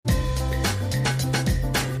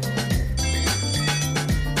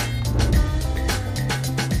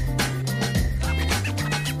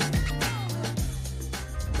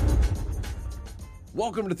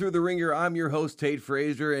Welcome to Through the Ringer. I'm your host, Tate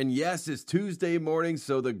Frazier. And yes, it's Tuesday morning,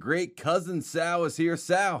 so the great cousin Sal is here.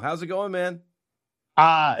 Sal, how's it going, man?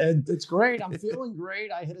 It's great. I'm feeling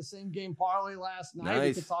great. I hit a same game parlay last night.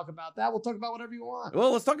 Nice. We could talk about that. We'll talk about whatever you want.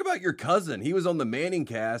 Well, let's talk about your cousin. He was on the Manning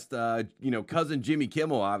cast, cousin Jimmy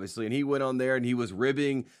Kimmel, obviously, and he went on there and he was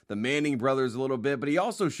ribbing the Manning brothers a little bit, but he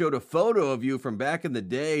also showed a photo of you from back in the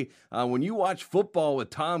day when you watched football with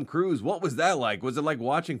Tom Cruise. What was that like? Was it like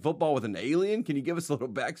watching football with an alien? Can you give us a little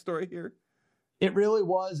backstory here? It really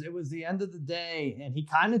was. It was the end of the day, and he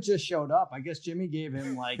kind of just showed up. I guess Jimmy gave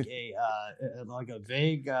him like a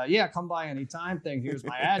vague, come by anytime thing. Here's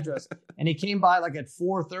my address, and he came by like at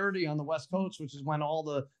 4:30 on the West Coast, which is when all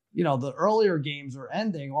the the earlier games are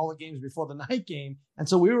ending, all the games before the night game. And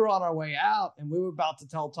so we were on our way out, and we were about to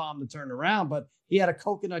tell Tom to turn around, but he had a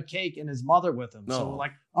coconut cake and his mother with him. So we're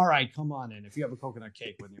like, all right, come on in if you have a coconut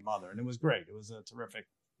cake with your mother, and it was great. It was a terrific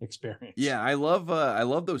experience. Yeah, I love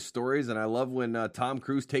those stories, and I love when Tom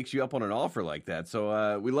Cruise takes you up on an offer like that.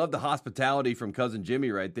 So we love the hospitality from cousin Jimmy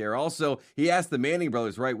right there. Also, he asked the Manning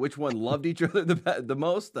brothers, right, which one loved each other the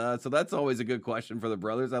most. So that's always a good question for the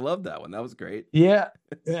brothers. I love that one. That was great. Yeah.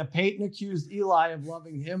 Peyton accused Eli of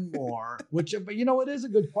loving him more, but it is a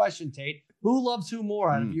good question, Tate. Who loves who more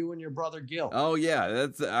out of you and your brother Gil? Oh, yeah.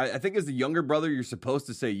 I think as the younger brother, you're supposed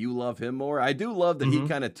to say you love him more. I do love that he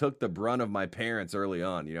kind of took the brunt of my parents early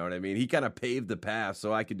on. You know what I mean? He kind of paved the path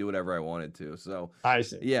so I could do whatever I wanted to. So I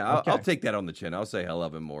see. Yeah, okay. I'll take that on the chin. I'll say I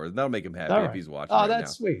love him more. That'll make him happy if he's watching. Oh, right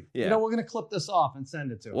that's now. Sweet. Yeah. We're going to clip this off and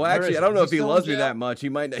send it to him. Well, actually, I don't know if he loves me that much. He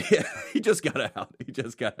might not. Yeah, he just got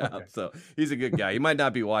out. So he's a good guy. He might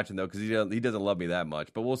not be watching, though, because he doesn't love me that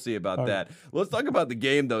much. But we'll see about that. Let's talk about the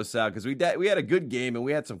game, though, Sal, because we had a good game and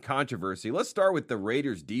we had some controversy. Let's start with the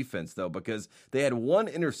Raiders defense, though, because they had one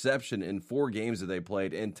interception in 4 games that they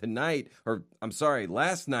played. And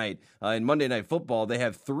last night in Monday Night Football, they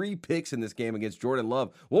have 3 picks in this game against Jordan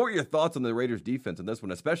Love. What were your thoughts on the Raiders defense in this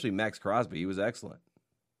one, especially Max Crosby? He was excellent.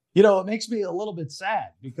 It makes me a little bit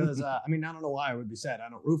sad because, I don't know why I would be sad. I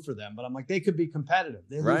don't root for them, but I'm like, they could be competitive.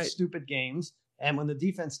 They lose stupid games. And when the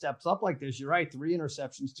defense steps up like this, you're right, 3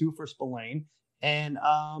 interceptions, 2 for Spillane. And,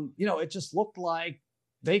 it just looked like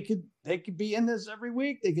they could be in this every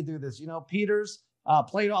week. They could do this. Peters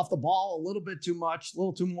played off the ball a little bit too much, a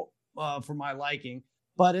little too for my liking.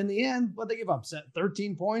 But in the end, what they give up,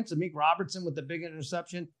 13 points. Amik Robertson with the big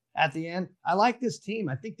interception at the end. I like this team.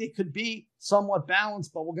 I think they could be somewhat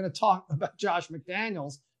balanced, but we're going to talk about Josh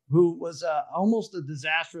McDaniels, who was almost a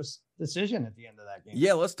disastrous decision at the end of that game.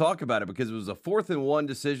 Yeah, let's talk about it because it was a 4th and 1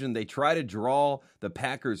 decision. They try to draw the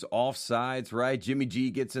Packers offsides, right? Jimmy G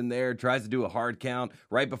gets in there, tries to do a hard count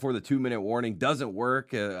right before the 2-minute warning. Doesn't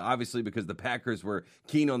work, obviously, because the Packers were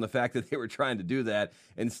keen on the fact that they were trying to do that.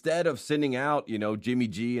 Instead of sending out, Jimmy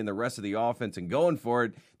G and the rest of the offense and going for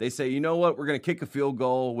it, they say, you know what, we're going to kick a field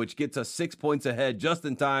goal, which gets us 6 points ahead just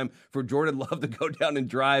in time for Jordan Love to go down and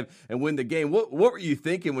drive and win the game. What were you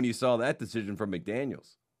thinking when you saw that decision from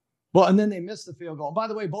McDaniels? Well, and then they missed the field goal. And by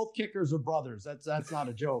the way, both kickers are brothers. That's not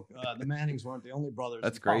a joke. The Mannings weren't the only brothers.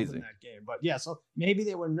 That's crazy in that game. But yeah, so maybe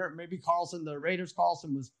they were. Maybe the Raiders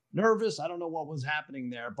Carlson was nervous. I don't know what was happening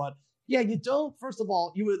there. But yeah, you don't. First of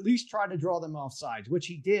all, you at least try to draw them off sides, which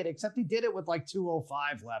he did. Except he did it with like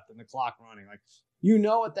 2:05 left and the clock running. Like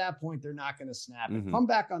at that point they're not going to snap it. Come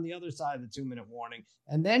back on the other side of the 2-minute warning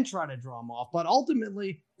and then try to draw them off. But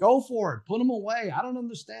ultimately, go for it. Put them away. I don't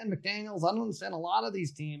understand McDaniels. I don't understand a lot of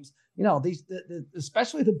these teams.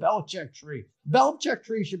 Especially the Belichick tree. Belichick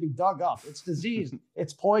tree should be dug up. It's diseased.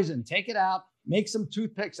 It's poison. Take it out. Make some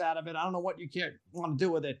toothpicks out of it. I don't know what you want to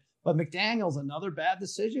do with it. But McDaniels, another bad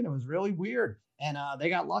decision. It was really weird. And they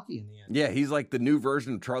got lucky in the end. Yeah, he's like the new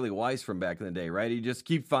version of Charlie Weiss from back in the day, right? He just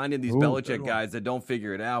keep finding these Belichick guys that don't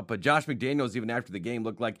figure it out. But Josh McDaniels, even after the game,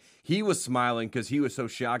 looked like he was smiling because he was so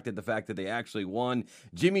shocked at the fact that they actually won.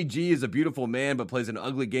 Jimmy G is a beautiful man but plays an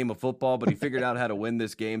ugly game of football, but he figured out how to win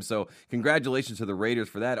this game. So congratulations to the Raiders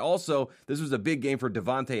for that. Also, this was a big game for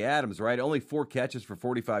Devontae Adams, right? Only 4 catches for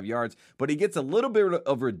 45 yards, but he gets a little bit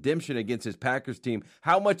of redemption against his Packers team.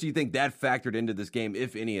 How much do you think that factored into this game,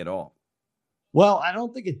 if any at all? Well, I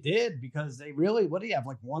don't think it did because they really, what do you have,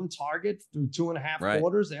 like 1 target through 2.5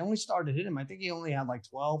 quarters? They only started hitting him. I think he only had like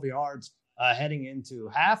 12 yards heading into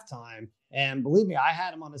halftime. And believe me, I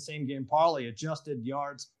had him on the same game parlay, adjusted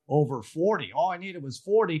yards over 40. All I needed was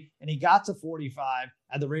 40, and he got to 45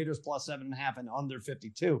 at the Raiders plus 7.5 and under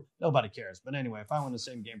 52. Nobody cares. But anyway, if I win the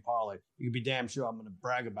same game parlay, you can be damn sure I'm going to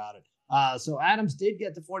brag about it. So Adams did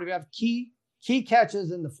get to 45. Key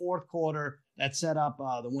catches in the 4th quarter that set up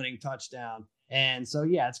the winning touchdown. And so,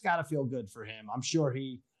 yeah, it's got to feel good for him. I'm sure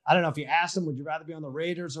I don't know if you asked him, would you rather be on the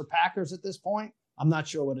Raiders or Packers at this point? I'm not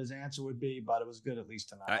sure what his answer would be, but it was good at least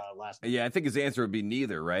tonight, last night. Yeah, I think his answer would be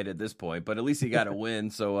neither, right, at this point. But at least he got a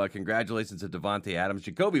win, so congratulations to Devontae Adams.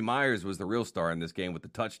 Jacoby Myers was the real star in this game with the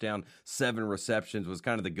touchdown, 7 receptions, was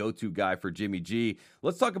kind of the go-to guy for Jimmy G.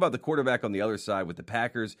 Let's talk about the quarterback on the other side with the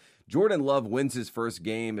Packers. Jordan Love wins his first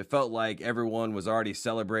game. It felt like everyone was already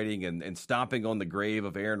celebrating and stomping on the grave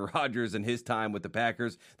of Aaron Rodgers and his time with the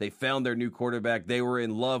Packers. They found their new quarterback. They were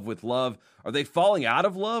in love with Love. Are they falling out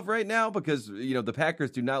of love right now? Because, the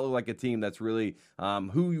Packers do not look like a team that's really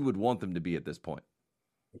who you would want them to be at this point.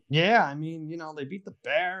 Yeah, I mean, they beat the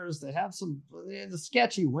Bears. They have some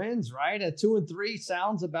sketchy wins, right? At 2-3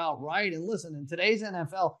 sounds about right. And listen, in today's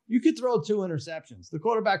NFL, you could throw 2 interceptions. The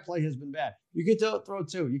quarterback play has been bad. You could throw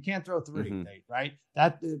 2. You can't throw 3, Nate, right?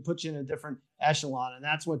 That puts you in a different echelon, and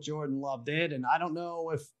that's what Jordan Love did. And I don't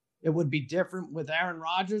know if it would be different with Aaron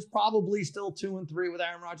Rodgers. Probably still 2-3 with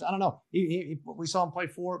Aaron Rodgers. I don't know. We saw him play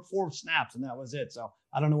four snaps, and that was it. So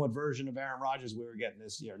I don't know what version of Aaron Rodgers we were getting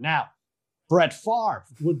this year. Now, Brett Favre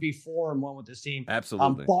would be 4-1 with this team.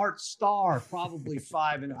 Absolutely. Bart Starr probably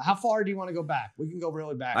 5. And how far do you want to go back? We can go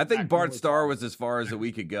really back. I think Bart Starr was as far as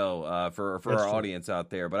we could go for our audience out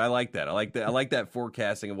there. But I like that. I like that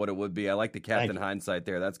forecasting of what it would be. I like the Captain Hindsight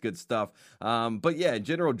there. That's good stuff. But yeah, in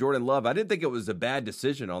general, Jordan Love, I didn't think it was a bad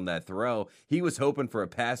decision on that throw. He was hoping for a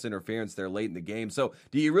pass interference there late in the game. So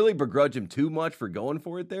do you really begrudge him too much for going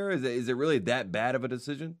for it there? Is it really that bad of a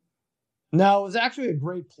decision? No, it was actually a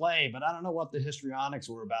great play, but I don't know what the histrionics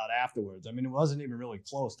were about afterwards. I mean, it wasn't even really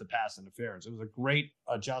close to pass interference. It was a great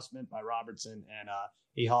adjustment by Robertson, and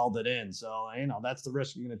he hauled it in. So, that's the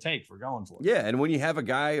risk you're going to take for going for it. Yeah, and when you have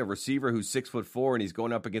a receiver who's 6'4", and he's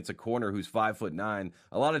going up against a corner who's 5'9",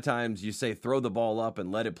 a lot of times you say throw the ball up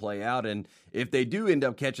and let it play out. And if they do end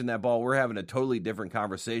up catching that ball, we're having a totally different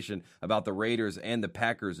conversation about the Raiders and the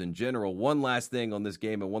Packers in general. One last thing on this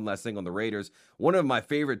game and one last thing on the Raiders. One of my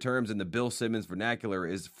favorite terms in the Bill Simmons vernacular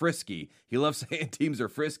is frisky. He loves saying teams are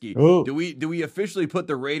frisky. Ooh. Do we officially put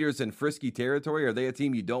the Raiders in frisky territory? Are they a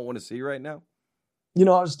team you don't want to see right now? I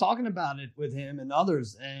was talking about it with him and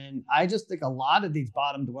others, and I just think a lot of these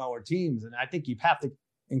bottom dweller teams, and I think you have to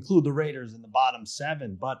include the Raiders in the bottom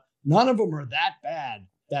 7, but none of them are that bad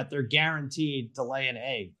that they're guaranteed to lay an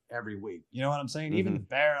egg every week. You know what I'm saying? Even the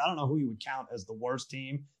Bears, I don't know who you would count as the worst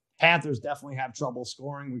team. Panthers definitely have trouble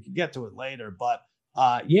scoring. We could get to it later, but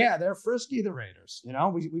yeah, they're frisky, the Raiders.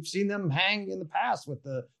 We've seen them hang in the past with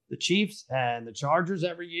the Chiefs and the Chargers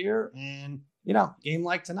every year, and game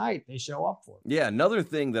like tonight, they show up for it. Yeah, another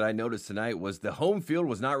thing that I noticed tonight was the home field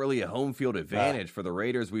was not really a home field advantage for the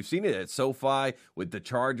Raiders. We've seen it at SoFi with the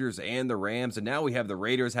Chargers and the Rams, and now we have the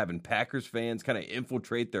Raiders having Packers fans kind of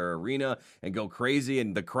infiltrate their arena and go crazy.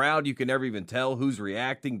 And the crowd, you can never even tell who's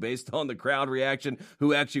reacting based on the crowd reaction,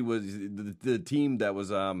 who actually was the team that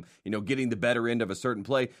was, getting the better end of a certain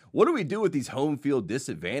play. What do we do with these home field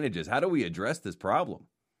disadvantages? How do we address this problem?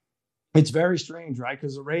 It's very strange, right?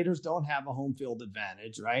 Because the Raiders don't have a home field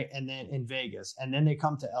advantage, right? And then in Vegas, and then they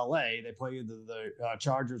come to LA, they play either the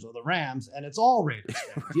Chargers or the Rams, and it's all Raiders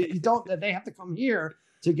fans. You don't. They have to come here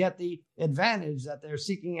to get the advantage that they're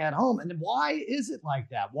seeking at home. And why is it like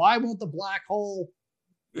that? Why won't the black hole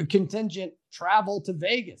contingent travel to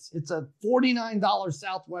Vegas? It's a $49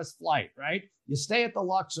 Southwest flight, right? You stay at the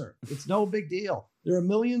Luxor. It's no big deal. There are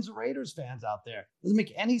millions of Raiders fans out there. It doesn't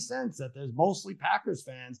make any sense that there's mostly Packers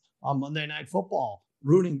fans on Monday Night Football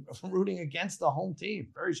rooting against the home team.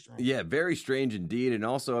 Very strange. Yeah, very strange indeed. And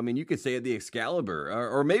also, I mean, you could say at the Excalibur,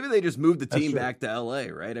 or maybe they just moved the team back to LA,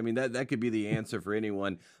 right? I mean, that could be the answer for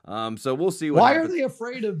anyone. So we'll see what happens. Why are they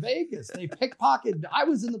afraid of Vegas? They pickpocket. I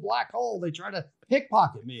was in the black hole. They try to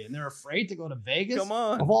pickpocket me, and they're afraid to go to Vegas. Come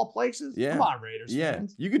on. Of all places? Yeah. Come on, Raiders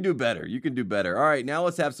fans. You can do better. You can do better. All right, now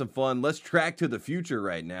let's have some fun. Let's track to the future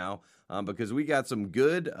right now. Because we got some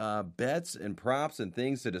good bets and props and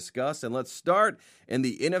things to discuss. And let's start in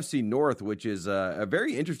the NFC North, which is a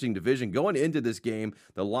very interesting division. Going into this game,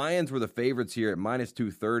 the Lions were the favorites here at minus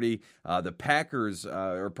 230. The Packers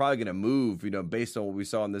are probably going to move, based on what we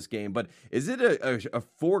saw in this game. But is it a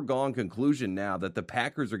foregone conclusion now that the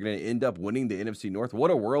Packers are going to end up winning the NFC North?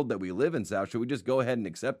 What a world that we live in, Sal. Should we just go ahead and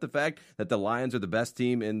accept the fact that the Lions are the best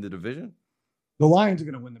team in the division? The Lions are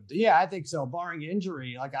going to win them. Yeah, I think so. Barring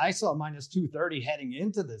injury, like I saw minus 230 heading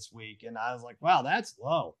into this week, and I was like, wow, that's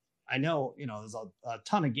low. I know, there's a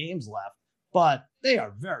ton of games left, but they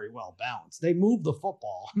are very well balanced. They move the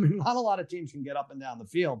football. I mean, not a lot of teams can get up and down the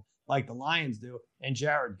field like the Lions do. And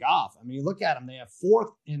Jared Goff, I mean, you look at them, they have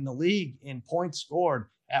 4th in the league in points scored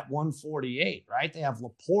at 148, right? They have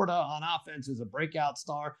Laporta on offense, who's a breakout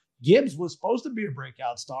star. Gibbs was supposed to be a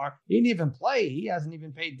breakout star. He didn't even play. He hasn't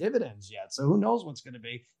even paid dividends yet. So who knows what's going to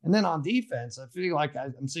be. And then on defense, I feel like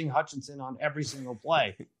I'm seeing Hutchinson on every single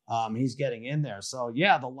play. He's getting in there. So,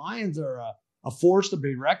 yeah, the Lions are a force to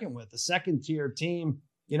be reckoned with. The second-tier team,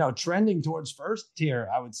 trending towards first tier,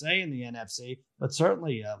 I would say, in the NFC, but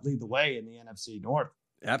certainly lead the way in the NFC North.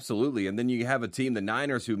 Absolutely. And then you have a team, the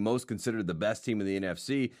Niners, who most considered the best team in the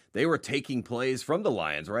NFC. They were taking plays from the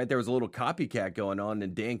Lions, right? There was a little copycat going on,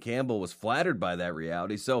 and Dan Campbell was flattered by that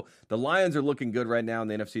reality. So the Lions are looking good right now in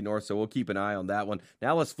the NFC North, so we'll keep an eye on that one.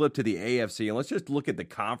 Now let's flip to the AFC, and let's just look at the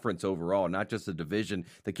conference overall, not just the division.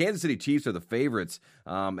 The Kansas City Chiefs are the favorites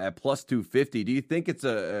at plus 250. Do you think it's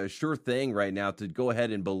a sure thing right now to go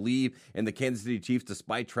ahead and believe in the Kansas City Chiefs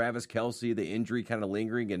despite Travis Kelce, the injury kind of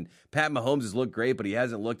lingering? And Pat Mahomes has looked great, but he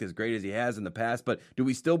hasn't looked as great as he has in the past. But do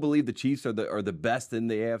we still believe the Chiefs are the best in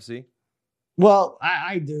the AFC? Well,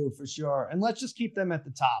 I do for sure. And let's just keep them at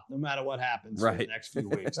the top no matter what happens for the next few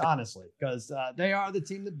weeks, honestly, because they are the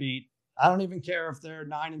team to beat. I don't even care if they're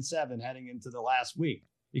 9-7 heading into the last week,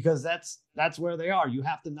 because that's where they are. You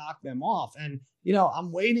have to knock them off. And,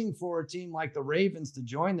 I'm waiting for a team like the Ravens to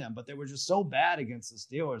join them, but they were just so bad against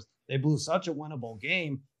the Steelers. They blew such a winnable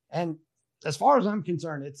game. And as far as I'm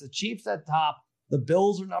concerned, it's the Chiefs at top. The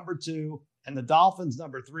Bills are number 2 and the Dolphins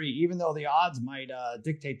number 3, even though the odds might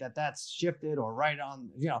dictate that that's shifted or right on,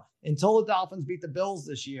 until the Dolphins beat the Bills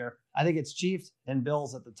this year. I think it's Chiefs and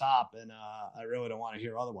Bills at the top, and I really don't want to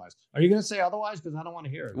hear otherwise. Are you going to say otherwise? Because I don't want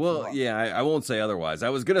to hear it. Well, yeah, I won't say otherwise. I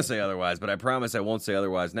was going to say otherwise, but I promise I won't say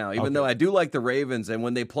otherwise now, even though I do like the Ravens, and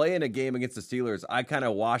when they play in a game against the Steelers, I kind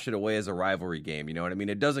of wash it away as a rivalry game. You know what I mean?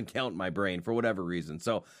 It doesn't count in my brain for whatever reason,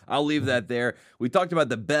 so I'll leave that there. We talked about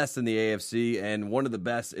the best in the AFC and one of the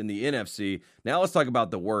best in the NFC. Now let's talk about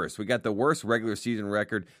the worst. We got the worst regular season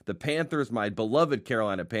record. The Panthers, my beloved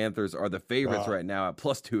Carolina Panthers, are the favorites right now at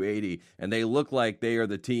plus 280, and they look like they are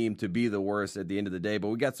the team to be the worst at the end of the day. But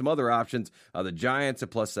we got some other options. The Giants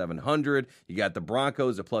at plus 700. You got the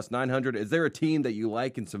Broncos at plus 900. Is there a team that you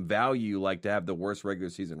like and some value you like to have the worst regular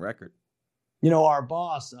season record? Our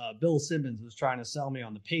boss, Bill Simmons, was trying to sell me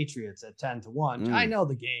on the Patriots at 10-1. I know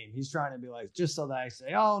the game. He's trying to be like, just so that I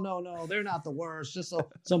say, oh, no, they're not the worst. Just so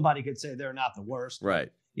somebody could say they're not the worst.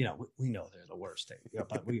 Right. We know they're the worst team,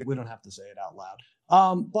 but we don't have to say it out loud.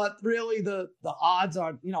 But really the odds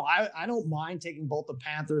are, I don't mind taking both the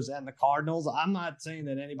Panthers and the Cardinals. I'm not saying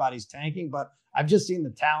that anybody's tanking, but I've just seen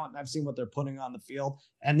the talent and I've seen what they're putting on the field.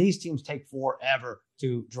 And these teams take forever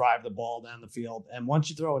to drive the ball down the field. And once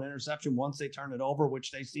you throw an interception, once they turn it over,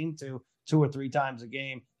 which they seem to 2 or 3 times a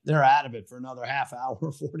game, they're out of it for another half hour,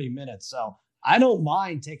 40 minutes. So I don't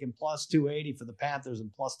mind taking plus 280 for the Panthers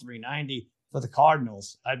and plus 390 for the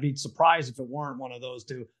Cardinals. I'd be surprised if it weren't one of those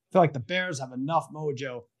two. I feel like the Bears have enough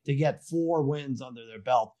mojo to get 4 wins under their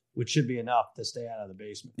belt, which should be enough to stay out of the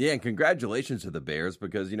basement. Yeah, and congratulations to the Bears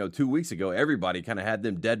because, 2 weeks ago, everybody kind of had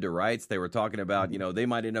them dead to rights. They were talking about, they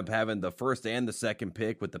might end up having the first and the second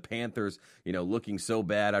pick with the Panthers, looking so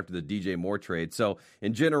bad after the DJ Moore trade. So,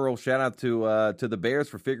 in general, shout out to the Bears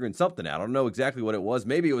for figuring something out. I don't know exactly what it was.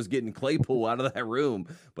 Maybe it was getting Claypool out of that room,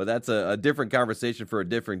 but that's a different conversation for a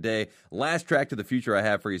different day. Last track to the future I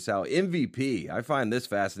have for you, Sal. MVP. I find this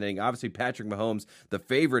fascinating. Obviously, Patrick Mahomes, the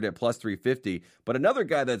favorite at plus 350, but another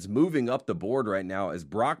guy that's moving up the board right now is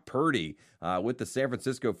Brock Purdy with the San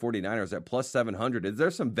Francisco 49ers at plus 700. Is there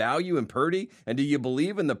some value in Purdy? And do you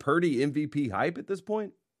believe in the Purdy MVP hype at this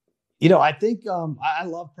point? I think I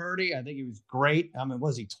love Purdy. I think he was great.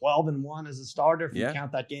 Was he 12-1 as a starter? If you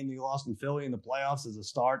count that game that he lost in Philly in the playoffs as a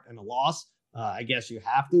start and a loss, I guess you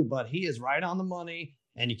have to. But he is right on the money.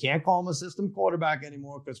 And you can't call him a system quarterback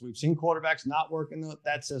anymore because we've seen quarterbacks not work in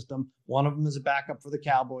that system. One of them is a backup for the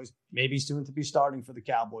Cowboys, maybe soon to be starting for the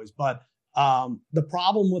Cowboys. But the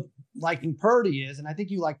problem with liking Purdy is, and I think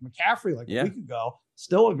you liked McCaffrey a week ago,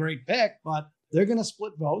 still a great pick, but they're going to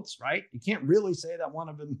split votes, right? You can't really say that one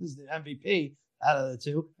of them is the MVP out of the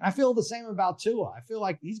two. I feel the same about Tua. I feel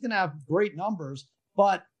like he's going to have great numbers,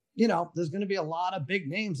 but, there's going to be a lot of big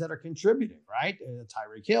names that are contributing, right?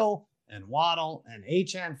 Tyreek Hill and Waddle and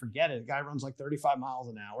HN, forget it. The guy runs like 35 miles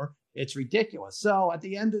an hour. It's ridiculous. So at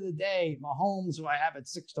the end of the day, Mahomes, who I have at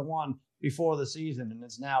 6-1 before the season, and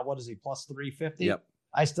it's now, what is he, plus 350? Yep.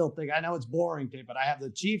 I still think, I know it's boring, but I have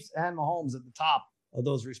the Chiefs and Mahomes at the top of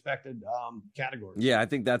those respected categories. Yeah, I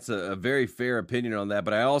think that's a very fair opinion on that.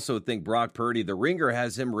 But I also think Brock Purdy, the Ringer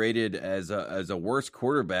has him rated as a worse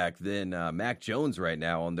quarterback than Mac Jones right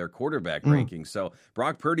now on their quarterback ranking. So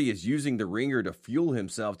Brock Purdy is using the Ringer to fuel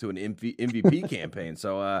himself to an MVP campaign.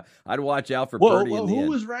 So I'd watch out for Purdy in the end.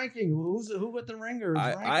 Who was ranking? Who with the Ringer is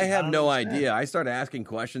ranking? I have no idea. I started asking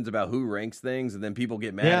questions about who ranks things, and then people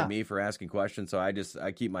get mad at me for asking questions. So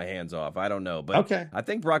I keep my hands off. I don't know. But I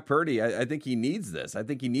think Brock Purdy, I think he needs this. I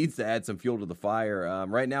think he needs to add some fuel to the fire.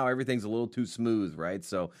 Right now, everything's a little too smooth, right?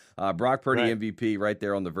 So Brock Purdy MVP right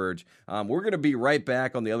there on the verge. We're going to be right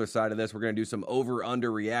back on the other side of this. We're going to do some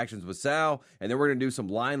over-under reactions with Sal, and then we're going to do some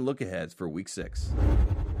line look-aheads for Week 6.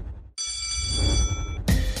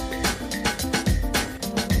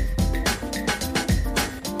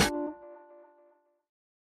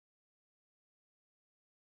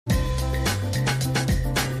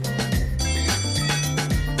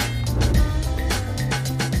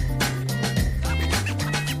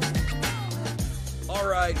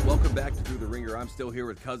 Welcome back to Thru the Ringer. I'm still here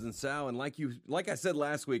with Cousin Sal, and like I said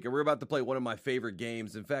last week, we're about to play one of my favorite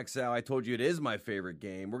games. In fact, Sal, I told you it is my favorite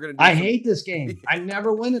game. I hate this game. I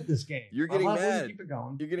never win at this game. You're getting mad. Keep it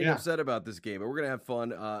going. You're getting upset about this game, but we're gonna have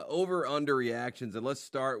fun. Over/under reactions, and let's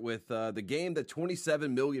start with the game that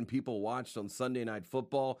 27 million people watched on Sunday Night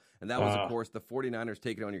Football, and that was, of course, the 49ers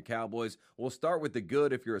taking on your Cowboys. We'll start with the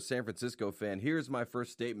good if you're a San Francisco fan. Here's my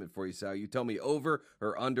first statement for you, Sal. You tell me over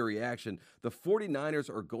or under reaction. The 49ers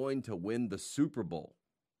are going to win the Super Bowl.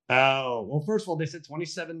 Oh, well, first of all, they said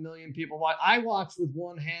 27 million people watch. I watched with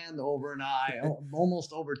one hand over an eye,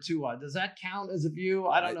 almost over two eyes. Does that count as a view?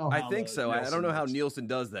 I don't know. I think so. I don't know how Nielsen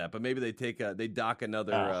does that, but maybe they dock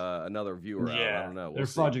another viewer out. I don't know. They're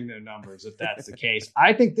fudging their numbers if that's the case.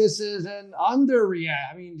 I think this is an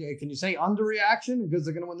underreaction. I mean, can you say underreaction because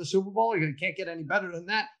they're going to win the Super Bowl? You can't get any better than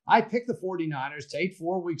that. I picked the 49ers to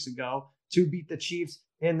 4 weeks ago to beat the Chiefs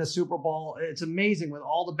in the Super Bowl. It's amazing with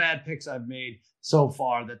all the bad picks I've made so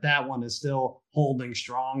far that one is still holding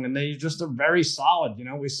strong, and they just are very solid. You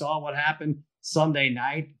know, we saw what happened Sunday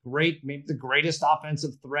night. Great, maybe the greatest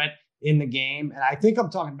offensive threat in the game. And I think I'm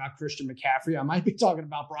talking about Christian McCaffrey. I might be talking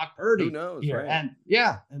about Brock Purdy. Who knows? Here. Right.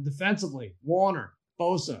 And defensively, Warner,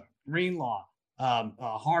 Bosa, Greenlaw,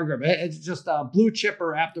 Hargrave. It's just blue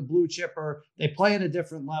chipper after blue chipper. They play at a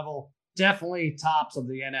different level. Definitely tops of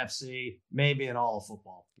the NFC, maybe in all of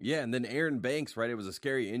football. Yeah, and then Aaron Banks, right? It was a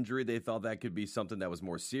scary injury. They thought that could be something that was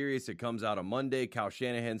more serious. It comes out on Monday. Kyle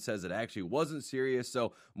Shanahan says it actually wasn't serious.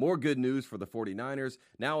 So more good news for the 49ers.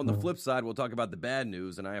 Now on the flip side, we'll talk about the bad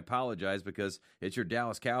news, and I apologize because it's your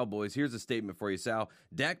Dallas Cowboys. Here's a statement for you, Sal.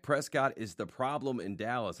 Dak Prescott is the problem in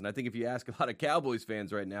Dallas, and I think if you ask a lot of Cowboys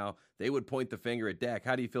fans right now, they would point the finger at Dak.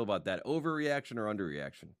 How do you feel about that? Overreaction or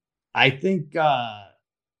underreaction? I think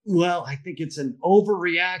I think it's an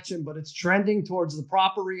overreaction, but it's trending towards the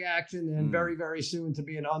proper reaction and very, very soon to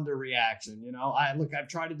be an underreaction. You know, I've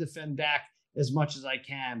tried to defend Dak as much as I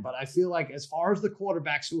can, but I feel like as far as the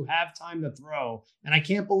quarterbacks who have time to throw, and I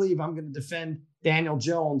can't believe I'm going to defend Daniel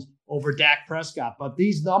Jones over Dak Prescott, but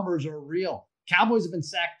these numbers are real. Cowboys have been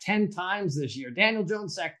sacked 10 times this year. Daniel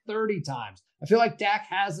Jones sacked 30 times. I feel like Dak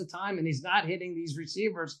has the time and he's not hitting these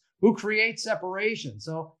receivers who create separation.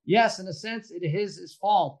 So yes, in a sense, it is his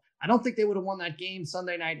fault. I don't think they would have won that game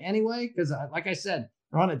Sunday night anyway, because like I said,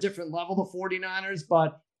 they're on a different level, the 49ers,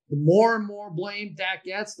 but the more and more blame Dak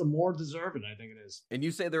gets, the more deserving I think it is. And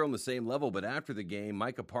you say they're on the same level, but after the game,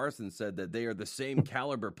 Micah Parsons said that they are the same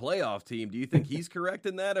caliber playoff team. Do you think he's correct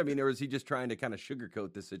in that? I mean, or is he just trying to kind of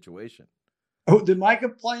sugarcoat the situation? Oh, did Micah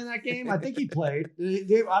play in that game? I think he played.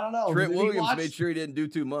 I don't know. Trent Williams made sure he didn't do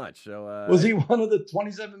too much. So was he one of the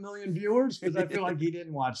 27 million viewers? Because I feel like he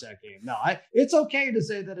didn't watch that game. No, it's okay to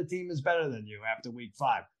say that a team is better than you after week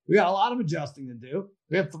 5. We got a lot of adjusting to do.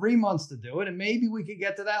 We have 3 months to do it, and maybe we could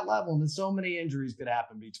get to that level. And then so many injuries could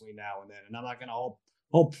happen between now and then. And I'm not going to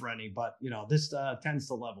hope for any, but this tends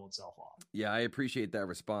to level itself off. Yeah, I appreciate that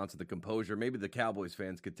response to the composure. Maybe the Cowboys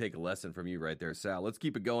fans could take a lesson from you right there, Sal. Let's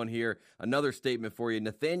keep it going here. Another statement for you.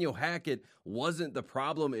 Nathaniel Hackett wasn't the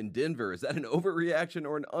problem in Denver. Is that an overreaction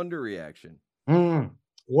or an underreaction?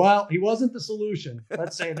 Well, he wasn't the solution.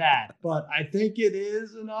 Let's say that. But I think it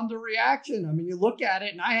is an underreaction. I mean, you look at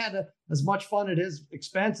it, and I had as much fun at his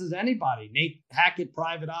expense as anybody. Nate Hackett,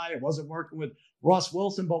 private eye. It wasn't working with Russ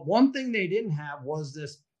Wilson. But one thing they didn't have was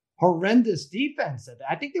this horrendous defense.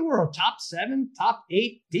 I think they were a top 7, top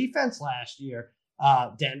 8 defense last year,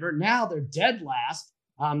 Denver. Now they're dead last.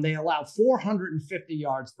 They allow 450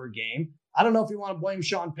 yards per game. I don't know if you want to blame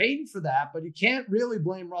Sean Payton for that, but you can't really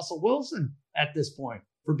blame Russell Wilson at this point.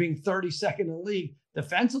 for being 32nd in the league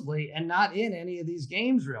defensively and not in any of these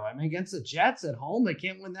games, really. I mean, against the Jets at home, they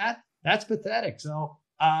can't win that. That's pathetic. So,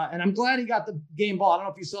 and I'm glad he got the game ball. I don't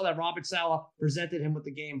know if you saw that. Robert Saleh presented him with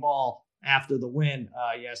the game ball after the win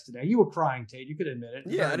yesterday. You were crying, Tate. You could admit it.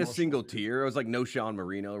 Yeah, I had a single tear. It was like no Sean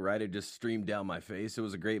Marino, right? It just streamed down my face. It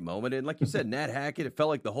was a great moment. And like you said, Nat Hackett, it felt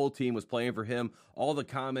like the whole team was playing for him. All the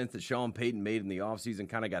comments that Sean Payton made in the offseason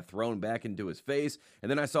kind of got thrown back into his face.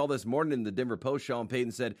 And then I saw this morning in the Denver Post, Sean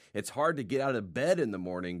Payton said it's hard to get out of bed in the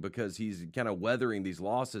morning because he's kind of weathering these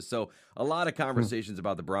losses. So a lot of conversations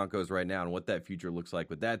about the Broncos right now and what that future looks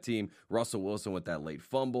like with that team. Russell Wilson with that late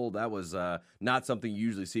fumble. That was not something you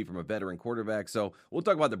usually see from a veteran quarterback. So we'll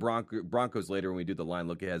talk about the Broncos later when we do the line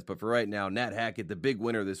look aheads. But for right now, Nat Hackett, the big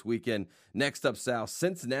winner this weekend. Next up, Sal,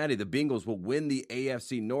 Cincinnati, the Bengals will win the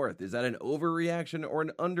AFC North. Is that an overreaction or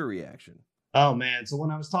an underreaction? Oh, man. So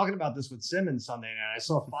when I was talking about this with Simmons Sunday night, I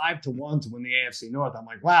saw 5-1 to win the AFC North. I'm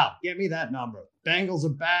like, wow, get me that number. Bengals are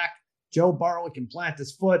back. Joe Burrow can plant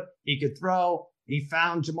his foot. He could throw. He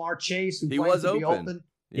found Jamar Chase, who claimed to be open.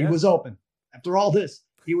 Yeah. He was open. After all this,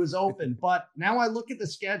 he was open. But now I look at the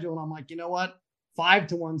schedule and I'm like, you know what?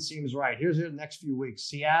 5-1 seems right. Here's the next few weeks: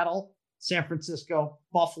 Seattle, San Francisco,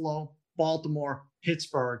 Buffalo, Baltimore,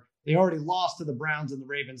 Pittsburgh. They already lost to the Browns and the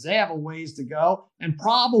Ravens. They have a ways to go. And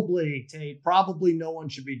probably, Tate, no one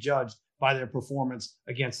should be judged by their performance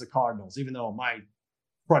against the Cardinals, even though my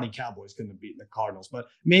cruddy Cowboys couldn't have beaten the Cardinals. But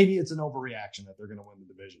maybe it's an overreaction that they're going to win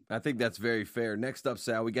the division. I think that's very fair. Next up,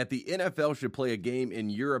 Sal, we got the NFL should play a game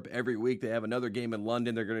in Europe every week. They have another game in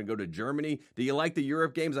London. They're going to go to Germany. Do you like the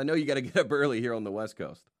Europe games? I know you got to get up early here on the West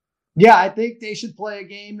Coast. Yeah, I think they should play a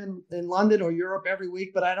game in London or Europe every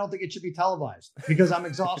week, but I don't think it should be televised because I'm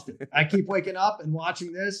exhausted. I keep waking up and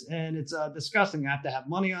watching this, and it's disgusting. I have to have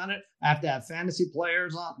money on it. I have to have fantasy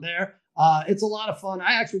players out there. It's a lot of fun.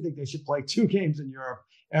 I actually think they should play 2 games in Europe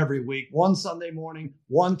every week, one Sunday morning,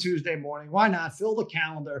 one Tuesday morning. Why not? Fill the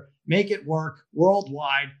calendar, make it work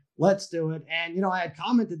worldwide. Let's do it. And, I had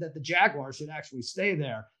commented that the Jaguars should actually stay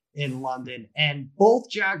there in London, and both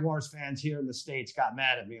Jaguars fans here in the States got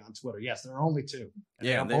mad at me on Twitter. Yes, there are only 2.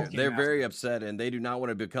 Yeah, they're very upset, and they do not want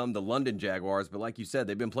to become the London Jaguars. But like you said,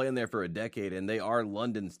 they've been playing there for a decade, and they are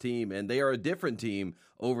London's team, and they are a different team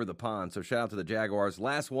over the pond. So shout out to the Jaguars.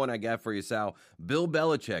 Last one I got for you, Sal. Bill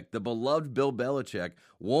Belichick, the beloved Bill Belichick,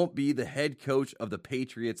 won't be the head coach of the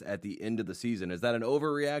Patriots at the end of the season. Is that an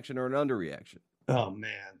overreaction or an underreaction? Oh,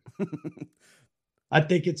 man. I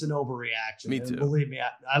think it's an overreaction. Me too. And believe me,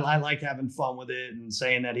 I like having fun with it and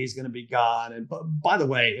saying that he's going to be gone. And by the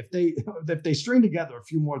way, if they string together a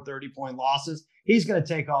few more 30-point losses, he's going to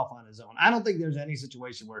take off on his own. I don't think there's any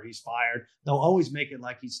situation where he's fired. They'll always make it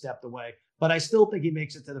like he stepped away. But I still think he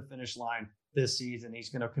makes it to the finish line this season. He's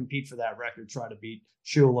going to compete for that record, try to beat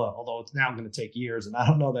Shula, although it's now going to take years. And I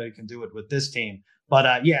don't know that he can do it with this team.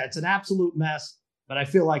 But yeah, it's an absolute mess. But I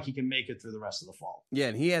feel like he can make it through the rest of the fall. Yeah,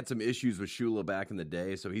 and he had some issues with Shula back in the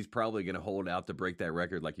day, so he's probably going to hold out to break that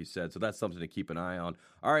record, like you said. So that's something to keep an eye on.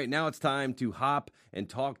 All right, now it's time to hop and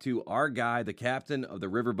talk to our guy, the captain of the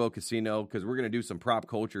Riverboat Casino, because we're going to do some prop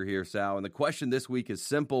culture here, Sal. And the question this week is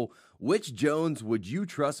simple. Which Jones would you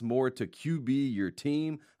trust more to QB your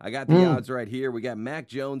team? I got the odds right here. We got Mac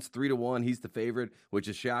Jones 3-1. He's the favorite, which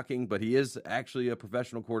is shocking, but he is actually a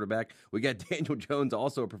professional quarterback. We got Daniel Jones,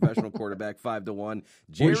 also a professional quarterback, 5-1.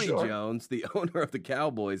 Jerry Jones, the owner of the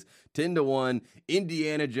Cowboys, 10-1.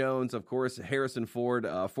 Indiana Jones, of course, Harrison Ford,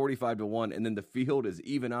 45-1. And then the field is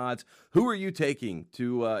even odds. Who are you taking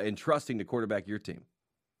to and trusting to quarterback your team?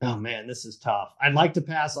 Oh, man, this is tough. I'd like to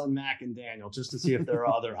pass on Mac and Daniel just to see if there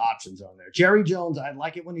are other options on there. Jerry Jones, I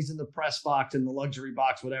like it when he's in the press box, in the luxury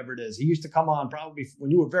box, whatever it is. He used to come on probably when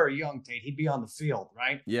you were very young, Tate. He'd be on the field,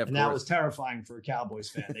 right? Yeah, and that was terrifying for a Cowboys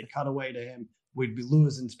fan. They'd cut away to him. We'd be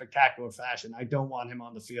losing in spectacular fashion. I don't want him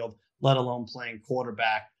on the field, let alone playing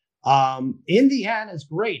quarterback. Indiana's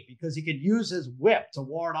great because he could use his whip to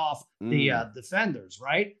ward off the defenders,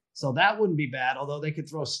 right? So that wouldn't be bad, although they could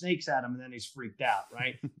throw snakes at him and then he's freaked out,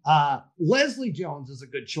 right? Leslie Jones is a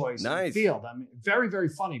good choice in the field. I mean, very, very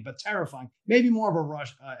funny, but terrifying. Maybe more of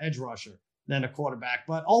a edge rusher than a quarterback.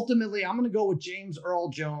 But ultimately, I'm going to go with James Earl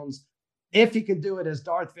Jones. If he could do it as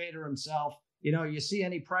Darth Vader himself, you see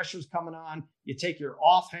any pressures coming on, you take your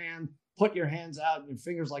offhand, put your hands out and your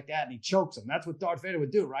fingers like that, and he chokes him. That's what Darth Vader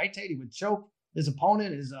would do, right, Tate? He would choke his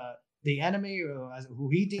opponent, the enemy, who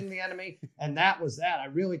he deemed the enemy, and that was that. I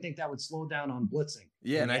really think that would slow down on blitzing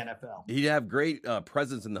Yeah, in and the NFL. he'd have great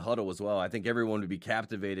presence in the huddle as well. I think everyone would be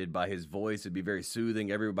captivated by his voice. It'd be very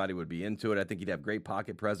soothing. Everybody would be into it. I think he'd have great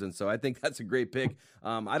pocket presence. So I think that's a great pick.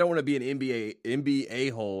 I don't want to be an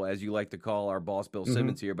NBA hole, as you like to call our boss Bill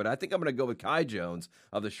Simmons here, but I think I'm going to go with Kai Jones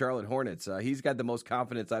of the Charlotte Hornets. He's got the most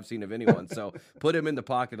confidence I've seen of anyone. So put him in the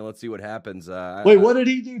pocket and let's see what happens. Wait, what did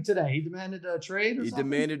he do today? He demanded a trade or He something?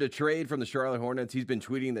 demanded a trade from the Charlotte Hornets. He's been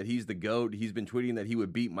tweeting that he's the GOAT. He's been tweeting that he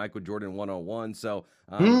would beat Michael Jordan one-on-one. So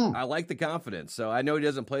I like the confidence. So I know he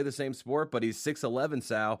doesn't play the same sport, but he's 6'11",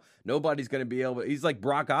 Sal. Nobody's going to be able to. He's like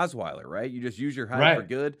Brock Osweiler, right? You just use your height for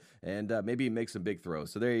good, and maybe he makes some big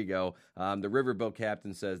throws. So there you go. The Riverboat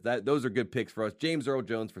captain says that those are good picks for us. James Earl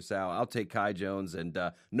Jones for Sal. I'll take Kai Jones, and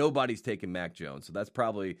nobody's taking Mac Jones. So that's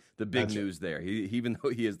probably the big news there, even though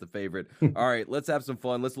he is the favorite. All right, let's have some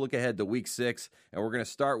fun. Let's look ahead to Week 6, and we're going to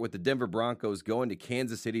start with the Denver Broncos going to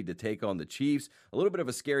Kansas City to take on the Chiefs. A little bit of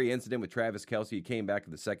a scary incident with Travis Kelce. He came back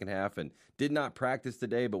in the second half and did not practice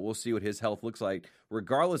today, but we'll see what his health looks like.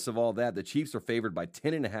 Regardless of all that, the Chiefs are favored by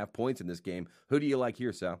 10.5 points in this game. Who do you like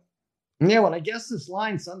here, Sal? Yeah, when I guess this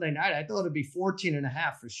line Sunday night, I thought it'd be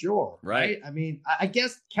 14.5 for sure. Right. I mean, I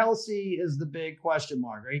guess Kelce is the big question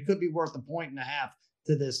mark. Right? He could be worth 1.5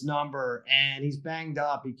 to this number, and he's banged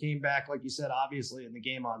up. He came back, like you said, obviously in the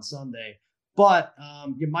game on Sunday, but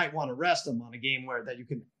you might want to rest him on a game that you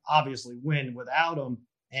can obviously win without him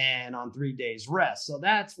and on 3 days rest. So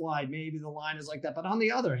that's why maybe the line is like that. But on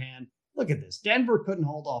the other hand, look at this. Denver couldn't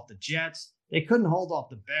hold off the Jets. They couldn't hold off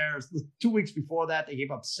the Bears. 2 weeks before that, they gave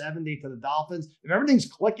up 70 to the Dolphins. If everything's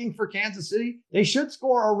clicking for Kansas City, they should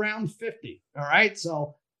score around 50. All right.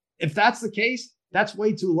 So if that's the case, that's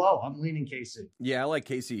way too low. I'm leaning KC. Yeah, I like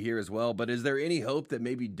KC here as well. But is there any hope that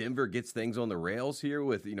maybe Denver gets things on the rails here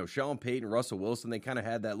with, Sean Payton, Russell Wilson? They kind of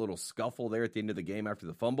had that little scuffle there at the end of the game after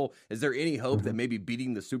the fumble. Is there any hope that maybe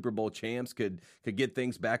beating the Super Bowl champs could get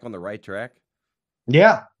things back on the right track?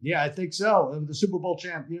 Yeah, I think so. The Super Bowl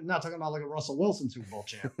champ, you're not talking about like a Russell Wilson Super Bowl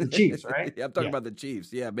champ, the Chiefs, right? Yeah, I'm talking about the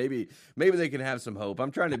Chiefs. Yeah, maybe they can have some hope.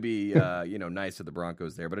 I'm trying to be, nice to the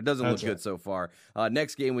Broncos there, but it doesn't look good so far.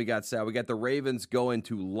 Next game we got, Sal. We got the Ravens going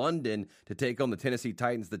to London to take on the Tennessee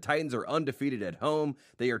Titans. The Titans are undefeated at home.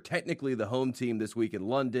 They are technically the home team this week in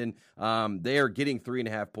London. They are getting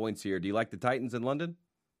 3.5 points here. Do you like the Titans in London?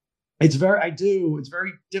 It's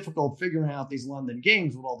very difficult figuring out these London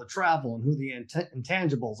games with all the travel and who the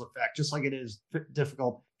intangibles affect, just like it is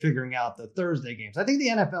difficult figuring out the Thursday games. I think the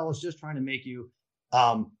NFL is just trying to make you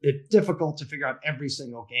it difficult to figure out every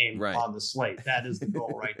single game on the slate. That is the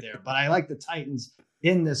goal right there. But I like the Titans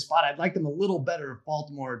in this spot. I'd like them a little better if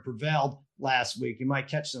Baltimore had prevailed last week. You might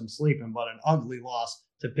catch them sleeping, but an ugly loss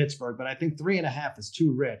to Pittsburgh. But I think 3.5 is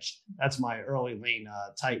too rich. That's my early lean.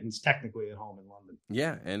 Titans technically at home in London.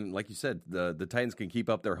 Yeah, and like you said, the Titans can keep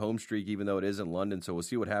up their home streak even though it is in London, so we'll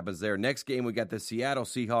see what happens there. Next game, we got the Seattle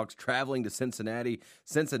Seahawks traveling to Cincinnati.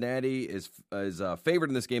 Cincinnati is favored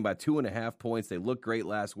in this game by 2.5 points. They looked great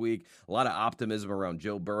last week. A lot of optimism around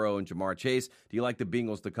Joe Burrow and Jamar Chase. Do you like the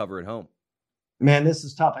Bengals to cover at home? Man, this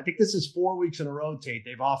is tough. I think this is 4 weeks in a row, Tate.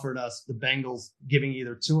 They've offered us the Bengals giving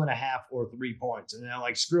either 2.5 or 3 points. And they're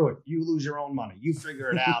like, screw it. You lose your own money. You figure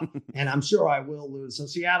it out. And I'm sure I will lose. So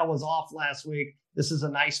Seattle was off last week. This is a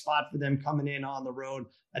nice spot for them coming in on the road.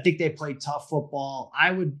 I think they play tough football.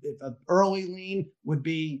 If an early lean would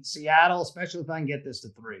be Seattle, especially if I can get this to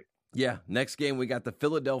 3. Yeah, next game we got the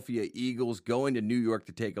Philadelphia Eagles going to New York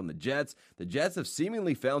to take on the Jets. The Jets have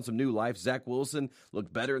seemingly found some new life. Zach Wilson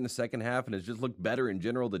looked better in the second half and has just looked better in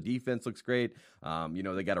general. The defense looks great.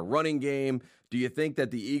 They got a running game. Do you think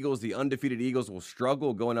that the Eagles, the undefeated Eagles, will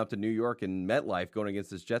struggle going up to New York and MetLife going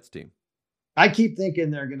against this Jets team? I keep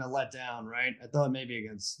thinking they're going to let down, right? I thought maybe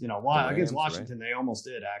against Washington, They almost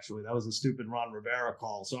did, actually. That was a stupid Ron Rivera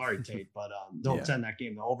call. Sorry, Tate, but don't send that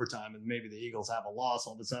game to overtime, and maybe the Eagles have a loss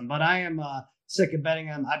all of a sudden. But I am sick of betting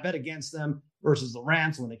them. I bet against them versus the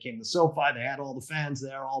Rams when they came to SoFi. They had all the fans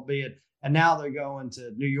there, albeit, and now they're going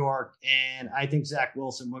to New York, and I think Zach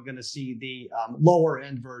Wilson, we're going to see the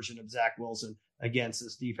lower-end version of Zach Wilson against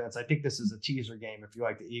this defense. I think this is a teaser game if you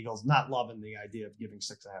like the Eagles. Not loving the idea of giving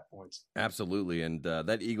 6.5 points. Absolutely, and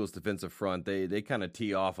that Eagles defensive front, they kind of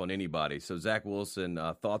tee off on anybody. So Zach Wilson,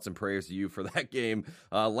 thoughts and prayers to you for that game.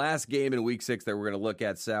 Last game in Week 6 that we're going to look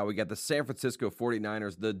at, Sal, we got the San Francisco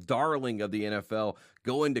 49ers, the darling of the NFL,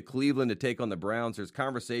 going to Cleveland to take on the Browns. There's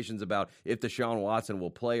conversations about if Deshaun Watson will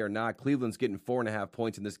play or not. Cleveland's getting 4.5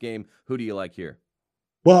 points in this game. Who do you like here?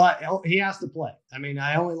 Well, he has to play. I mean,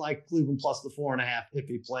 I only like Cleveland plus the 4.5 if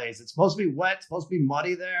he plays. It's supposed to be wet. It's supposed to be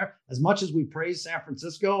muddy there. As much as we praised San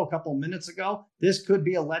Francisco a couple of minutes ago, this could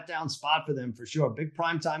be a letdown spot for them for sure. Big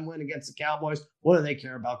primetime win against the Cowboys. What do they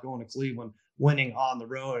care about going to Cleveland winning on the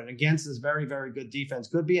road and against this very, very good defense.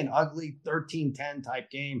 Could be an ugly 13-10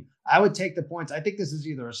 type game. I would take the points. I think this is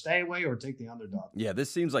either a stay away or take the underdog. Yeah,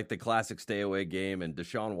 this seems like the classic stay away game, and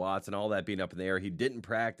Deshaun Watson, all that being up in the air. He didn't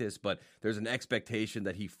practice, but there's an expectation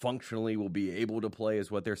that he functionally will be able to play,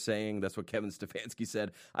 is what they're saying. That's what Kevin Stefanski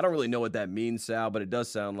said. I don't really know what that means, Sal, but it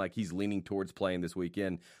does sound like he's leaning towards playing this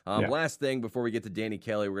weekend. Last thing before we get to Danny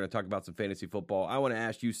Kelly, we're going to talk about some fantasy football. I want to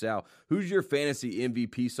ask you, Sal, who's your fantasy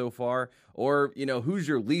MVP so far? Or, who's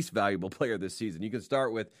your least valuable player this season? You can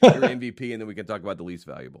start with your MVP, and then we can talk about the least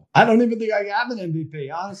valuable. I don't even think I have an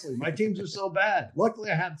MVP, honestly. My teams are so bad.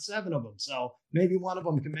 Luckily, I have 7 of them, so maybe one of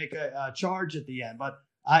them can make a charge at the end. But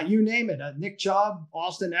you name it, Nick Chubb,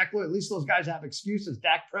 Austin Eckler, at least those guys have excuses.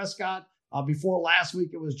 Dak Prescott, before last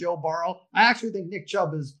week, it was Joe Burrow. I actually think Nick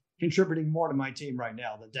Chubb is contributing more to my team right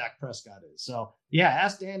now than Dak Prescott is. So, yeah,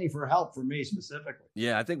 ask Danny for help for me specifically.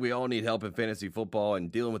 Yeah, I think we all need help in fantasy football,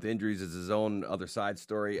 and dealing with injuries is his own other side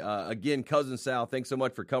story. Again, Cousin Sal, thanks so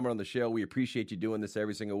much for coming on the show. We appreciate you doing this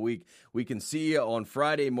every single week. We can see you on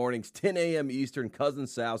Friday mornings, 10 a.m. Eastern, Cousin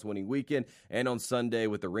Sal's Winning Weekend, and on Sunday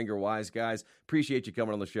with the Ringer Wise guys. Appreciate you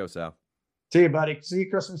coming on the show, Sal. See you, buddy. See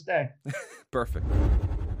you Christmas Day. Perfect.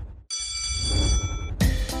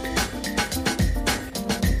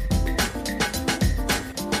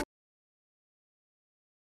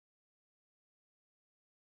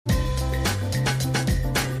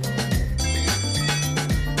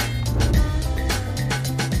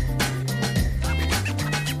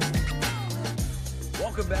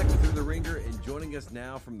 Welcome back to Through the Ringer, and joining us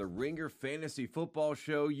now from the Ringer Fantasy Football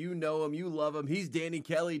Show. You know him, you love him. He's Danny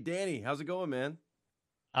Kelly. Danny, how's it going, man?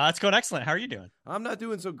 It's going excellent. How are you doing? I'm not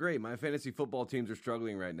doing so great. My fantasy football teams are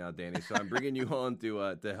struggling right now, Danny. So I'm bringing you on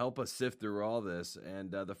to help us sift through all this.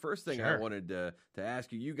 And the first thing I wanted to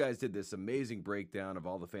ask you, you guys did this amazing breakdown of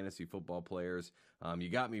all the fantasy football players. You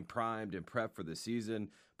got me primed and prepped for the season,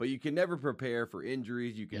 but you can never prepare for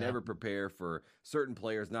injuries. You can never prepare for certain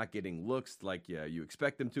players not getting looks like you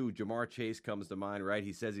expect them to. Jamar Chase comes to mind, right?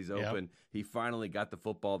 He says he's open. He finally got the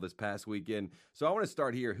football this past weekend. So I want to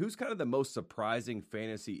start here. Who's kind of the most surprising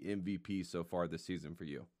fantasy MVP so far this season for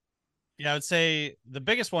you? Yeah, I would say the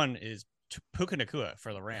biggest one is Puka Nacua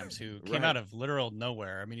for the Rams, who came out of literal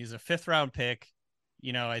nowhere. I mean, he's a 5th-round pick.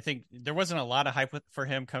 I think there wasn't a lot of hype for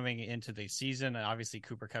him coming into the season. And obviously,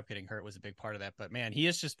 Cooper Kupp getting hurt was a big part of that. But, man, he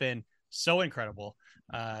has just been so incredible.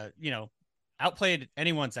 Outplayed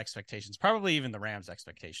anyone's expectations, probably even the Rams'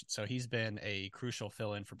 expectations. So he's been a crucial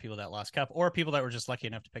fill-in for people that lost Kupp or people that were just lucky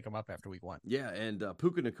enough to pick him up after week 1. Yeah, and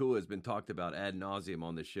Puka Nacua has been talked about ad nauseum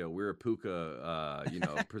on this show. We're a Puka,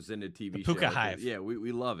 presented TV show. Puka Hive. Yeah,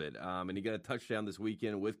 we love it. And he got a touchdown this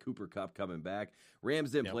weekend with Cooper Kupp coming back.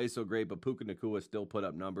 Rams didn't play so great, but Puka Nacua still put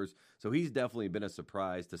up numbers. So he's definitely been a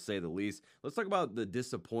surprise, to say the least. Let's talk about the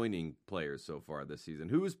disappointing players so far this season.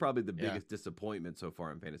 Who is probably the biggest disappointment so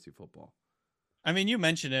far in fantasy football? I mean, you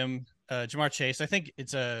mentioned him, Jamar Chase. I think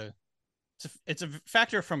it's a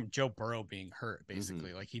factor from Joe Burrow being hurt, basically.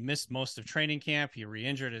 Mm-hmm. Like, he missed most of training camp. He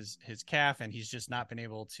re-injured his calf, and he's just not been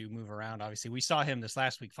able to move around. Obviously, we saw him this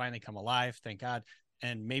last week finally come alive, thank God.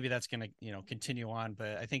 And maybe that's going to, continue on.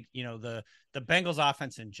 But I think, the Bengals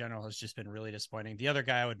offense in general has just been really disappointing. The other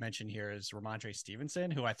guy I would mention here is Ramondre Stevenson,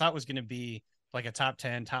 who I thought was going to be like a top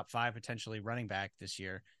 10, top 5, potentially running back this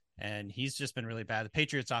year. And he's just been really bad. The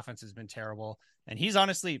Patriots offense has been terrible. And he's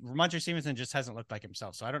honestly, Ramondre Stevenson just hasn't looked like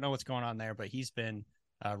himself. So I don't know what's going on there, but he's been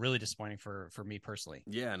really disappointing for me personally.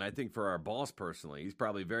 Yeah, and I think for our boss personally, he's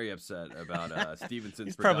probably very upset about Stevenson's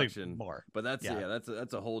he's production. Probably more. But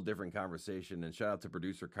that's a whole different conversation. And shout out to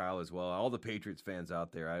producer Kyle as well. All the Patriots fans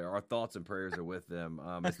out there, our thoughts and prayers are with them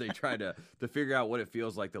as they try to figure out what it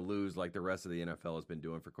feels like to lose, like the rest of the NFL has been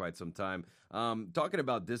doing for quite some time. Talking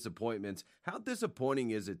about disappointments, how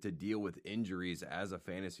disappointing is it to deal with injuries as a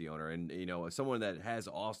fantasy owner? And someone that has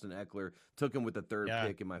Austin Eckler, took him with the 3rd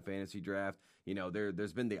pick in my fantasy draft.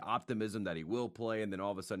 There's been the optimism that he will play, and then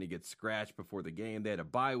all of a sudden he gets scratched before the game. They had a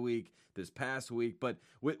bye week this past week, but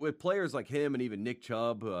with players like him and even Nick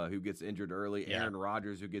Chubb, who gets injured early, Aaron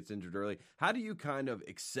Rodgers, who gets injured early, how do you kind of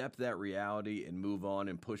accept that reality and move on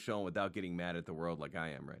and push on without getting mad at the world like I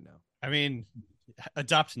am right now? I mean,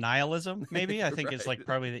 adopt nihilism, maybe. I think it's like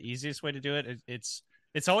probably the easiest way to do it.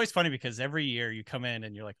 It's always funny because every year you come in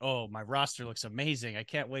and you're like, oh, my roster looks amazing. I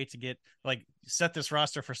can't wait to set this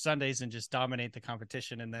roster for Sundays and just dominate the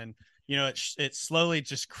competition. And then, it slowly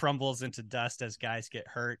just crumbles into dust as guys get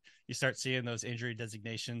hurt. You start seeing those injury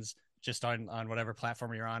designations just on whatever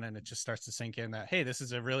platform you're on. And it just starts to sink in that, hey, this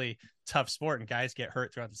is a really tough sport and guys get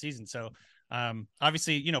hurt throughout the season. So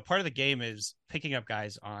obviously, part of the game is picking up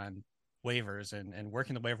guys on waivers and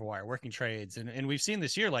working the waiver wire, working trades. And we've seen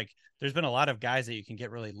this year, like there's been a lot of guys that you can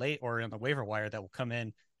get really late or on the waiver wire that will come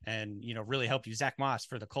in and, really help you. Zach Moss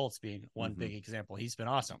for the Colts being one big example. He's been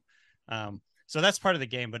awesome. So that's part of the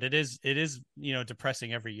game, but it is,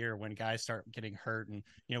 depressing every year when guys start getting hurt. And,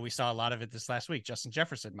 we saw a lot of it this last week. Justin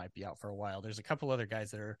Jefferson might be out for a while. There's a couple other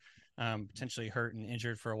guys that are potentially hurt and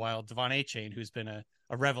injured for a while. Devon Achane, who's been a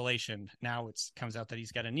revelation. Now comes out that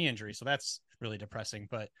he's got a knee injury. So that's really depressing,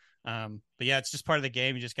 but yeah, it's just part of the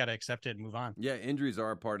game. You just got to accept it and move on. Yeah, injuries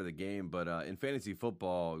are a part of the game, but in fantasy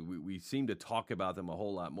football, we seem to talk about them a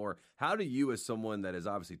whole lot more. How do you, as someone that is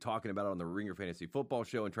obviously talking about it on the Ringer Fantasy Football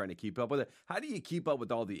Show and trying to keep up with it, how do you keep up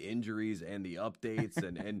with all the injuries and the updates?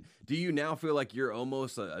 and do you now feel like you're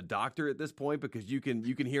almost a doctor at this point because you can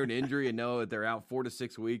hear an injury and know that they're out 4 to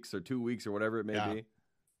 6 weeks or 2 weeks or whatever it may be?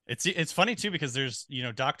 It's funny too, because there's,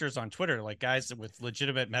 doctors on Twitter, like guys with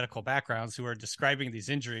legitimate medical backgrounds who are describing these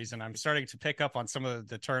injuries. And I'm starting to pick up on some of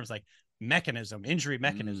the terms like injury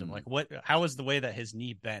mechanism. Like how is the way that his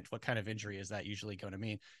knee bent? What kind of injury is that usually going to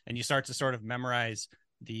mean? And you start to sort of memorize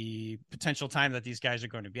the potential time that these guys are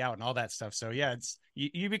going to be out and all that stuff. So yeah,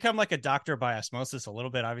 you become like a doctor by osmosis a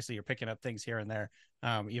little bit. Obviously you're picking up things here and there.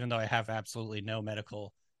 Even though I have absolutely no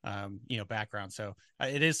medical background. So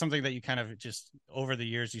it is something that you kind of just over the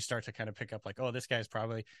years, you start to kind of pick up like, oh, this guy's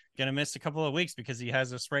probably going to miss a couple of weeks because he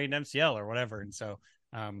has a sprained MCL or whatever. And so,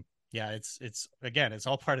 yeah, it's again, it's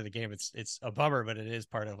all part of the game. It's a bummer, but it is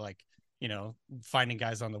part of like, finding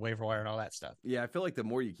guys on the waiver wire and all that stuff. Yeah, I feel like the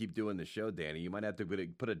more you keep doing the show, Danny, you might have to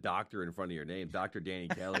put a doctor in front of your name, Dr. Danny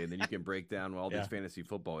Kelly, and then you can break down all these fantasy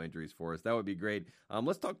football injuries for us. That would be great.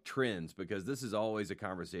 Let's talk trends, because this is always a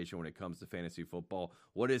conversation when it comes to fantasy football.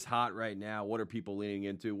 What is hot right now? What are people leaning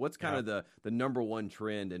into? What's kind of the number one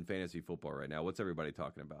trend in fantasy football right now? What's everybody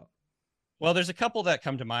talking about? Well, there's a couple that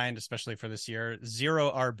come to mind, especially for this year.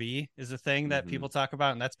 Zero RB is a thing that people talk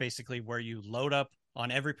about, and that's basically where you load up on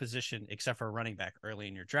every position except for a running back early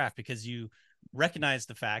in your draft, because you recognize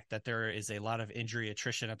the fact that there is a lot of injury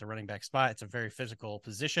attrition at the running back spot. It's a very physical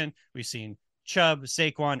position. We've seen Chubb,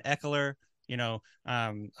 Saquon, Eckler,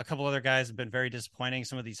 a couple other guys have been very disappointing.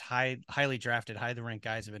 Some of these highly drafted, highly ranked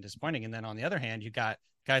guys have been disappointing. And then on the other hand, you got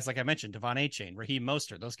guys like I mentioned, Devon Achane, Raheem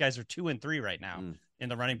Mostert. Those guys are 2 and 3 right now in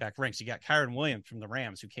the running back ranks. You got Kyron Williams from the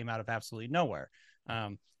Rams, who came out of absolutely nowhere.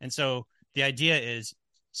 And so the idea is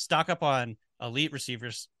stock up on elite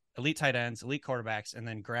receivers, elite tight ends, elite quarterbacks, and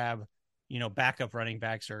then grab, backup running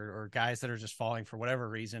backs or guys that are just falling for whatever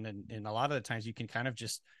reason. And a lot of the times you can kind of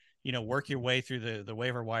just, work your way through the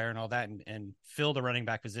waiver wire and all that and fill the running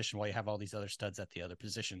back position while you have all these other studs at the other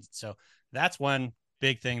positions. So that's one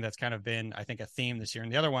big thing that's kind of been, I think, a theme this year.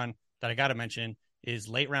 And the other one that I got to mention is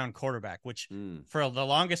late round quarterback, which for the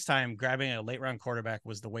longest time, grabbing a late round quarterback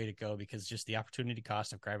was the way to go, because just the opportunity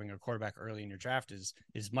cost of grabbing a quarterback early in your draft is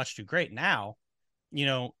much too great. Now,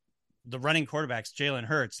 the running quarterbacks, Jalen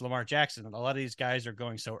Hurts, Lamar Jackson, a lot of these guys are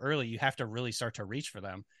going so early, you have to really start to reach for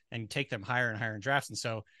them and take them higher and higher in drafts. And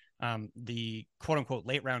so the quote unquote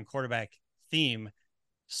late round quarterback theme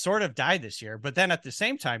sort of died this year. But then at the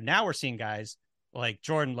same time, now we're seeing guys like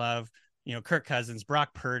Jordan Love, Kirk Cousins,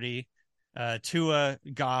 Brock Purdy, Tua,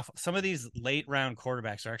 Goff. Some of these late round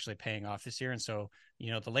quarterbacks are actually paying off this year. And so,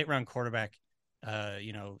 the late round quarterback,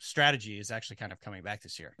 strategy is actually kind of coming back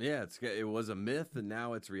this year. Yeah, it was a myth, and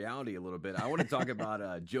now it's reality a little bit. I want to talk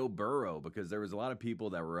about Joe Burrow, because there was a lot of people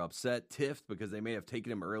that were upset, tiffed, because they may have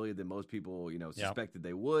taken him earlier than most people, suspected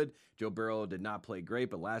they would. Joe Burrow did not play great,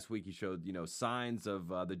 but last week he showed, signs of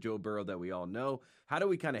the Joe Burrow that we all know. How do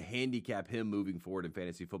we kind of handicap him moving forward in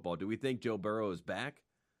fantasy football? Do we think Joe Burrow is back?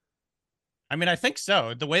 I mean, I think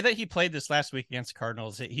so. The way that he played this last week against the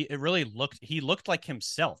Cardinals, he looked like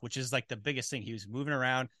himself, which is like the biggest thing. He was moving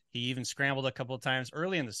around. He even scrambled a couple of times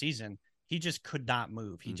early in the season. He just could not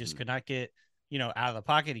move. He just could not get, out of the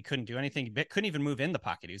pocket. He couldn't do anything. He couldn't even move in the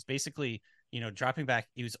pocket. He was basically, dropping back.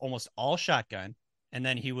 He was almost all shotgun, and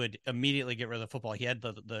then he would immediately get rid of the football. He had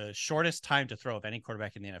the shortest time to throw of any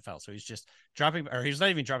quarterback in the NFL. So he's just dropping, or he's not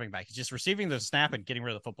even dropping back. He's just receiving the snap and getting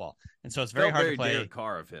rid of the football. And so it's very hard to play. Derek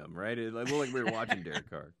Carr of him, right? It looked like we were watching Derek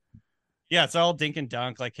Carr. Yeah, it's all dink and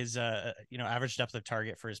dunk. Like his, average depth of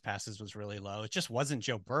target for his passes was really low. It just wasn't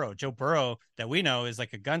Joe Burrow. Joe Burrow that we know is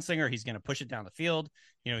like a gunslinger. He's going to push it down the field.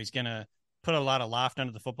 He's going to put a lot of loft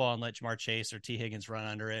under the football and let Jamar Chase or T. Higgins run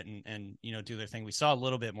under it and do their thing. We saw a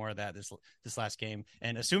little bit more of that this last game.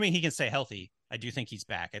 And assuming he can stay healthy, I do think he's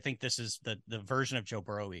back. I think this is the version of Joe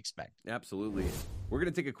Burrow we expect. Absolutely. We're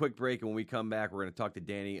going to take a quick break, and when we come back, we're going to talk to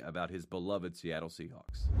Danny about his beloved Seattle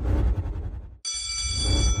Seahawks.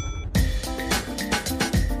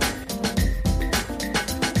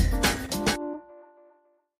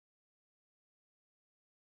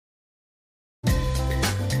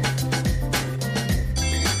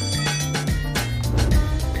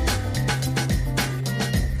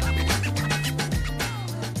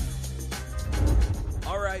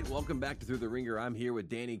 Welcome back to Through the Ringer. I'm here with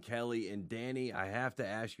Danny Kelly. And Danny, I have to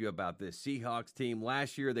ask you about this Seahawks team.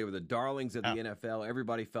 Last year, they were the darlings of the NFL.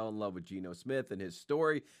 Everybody fell in love with Geno Smith and his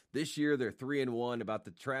story. This year, they're 3-1, about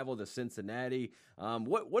to travel to Cincinnati.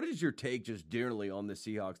 What is your take just generally on the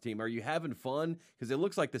Seahawks team? Are you having fun? Because it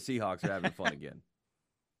looks like the Seahawks are having fun again.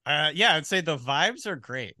 Yeah, I'd say the vibes are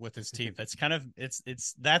great with this team. That's kind of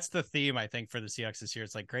that's the theme, I think, for the Seahawks this year.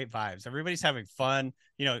 It's like great vibes. Everybody's having fun.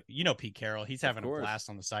 You know Pete Carroll, he's having a blast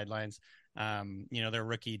on the sidelines. Their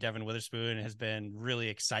rookie Devin Witherspoon has been really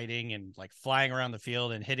exciting and like flying around the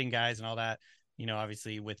field and hitting guys and all that.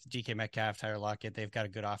 Obviously with DK Metcalf, Tyler Lockett, they've got a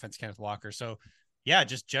good offense, Kenneth Walker. So yeah,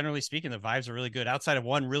 just generally speaking, the vibes are really good. Outside of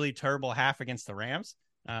one really terrible half against the Rams,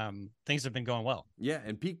 things have been going well. Yeah,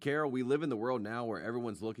 and Pete Carroll, we live in the world now where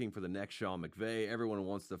everyone's looking for the next Sean McVay. Everyone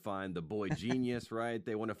wants to find the boy genius, right?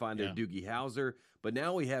 They want to find their Doogie Howser. But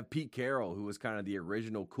now we have Pete Carroll, who was kind of the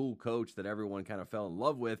original cool coach that everyone kind of fell in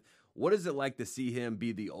love with. What is it like to see him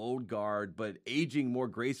be the old guard, but aging more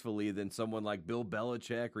gracefully than someone like Bill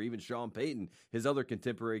Belichick or even Sean Payton, his other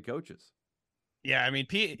contemporary coaches? Yeah, I mean,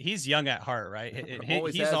 Pete, he's young at heart, right?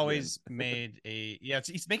 He's always made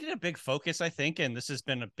he's making it a big focus, I think. And this has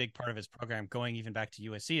been a big part of his program going even back to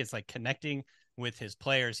USC. It's like connecting with his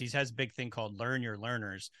players. He has a big thing called Learn Your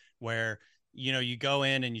Learners, where, you go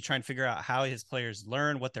in and you try and figure out how his players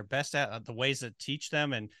learn, what they're best at, the ways to teach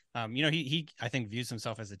them. And, he, I think, views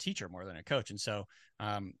himself as a teacher more than a coach. And so,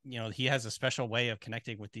 he has a special way of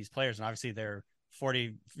connecting with these players. And obviously they're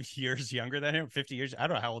 40 years younger than him, 50 years. I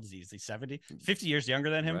don't know how old is he? Is he 70, 50 years younger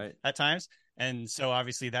than him at times? And so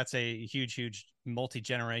obviously that's a huge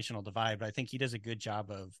multi-generational divide, but I think he does a good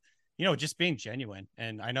job of, just being genuine.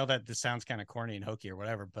 And I know that this sounds kind of corny and hokey or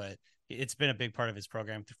whatever, but it's been a big part of his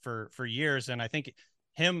program for years. And I think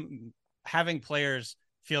him having players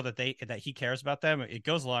feel that he cares about them, it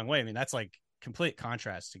goes a long way. I mean, that's like complete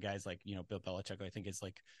contrast to guys like, Bill Belichick. I think is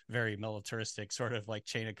like very militaristic sort of like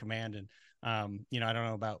chain of command. And, I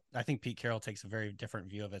don't know I think Pete Carroll takes a very different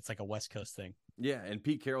view of it. It's like a West Coast thing. Yeah, and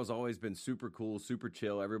Pete Carroll's always been super cool, super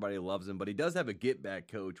chill. Everybody loves him, but he does have a get-back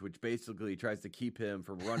coach, which basically tries to keep him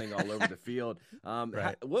from running all over the field.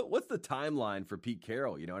 Right. What's the timeline for Pete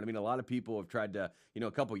Carroll? You know what I mean? A lot of people have tried to,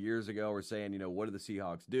 a couple years ago were saying, what do the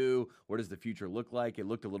Seahawks do? What does the future look like? It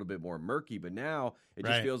looked a little bit more murky, but now it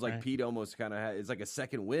just feels like Pete almost kind of it's like a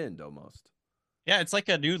second wind almost. Yeah, it's like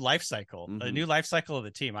a new life cycle, a new life cycle of the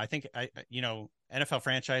team. I think, NFL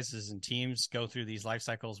franchises and teams go through these life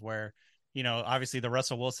cycles where, obviously the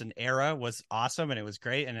Russell Wilson era was awesome and it was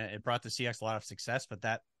great and it brought the Seahawks a lot of success, but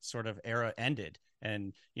that sort of era ended.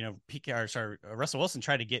 And, Russell Wilson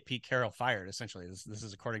tried to get Pete Carroll fired, essentially. This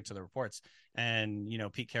is according to the reports. And,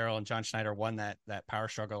 Pete Carroll and John Schneider won that power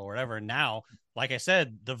struggle or whatever. And now, like I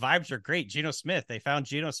said, the vibes are great. They found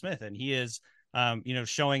Geno Smith and he is,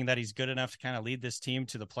 showing that he's good enough to kind of lead this team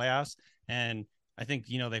to the playoffs. And I think,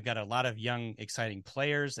 they've got a lot of young, exciting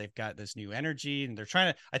players. They've got this new energy and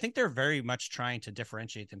I think they're very much trying to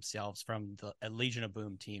differentiate themselves from the Legion of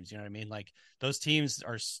Boom teams. You know what I mean? Like those teams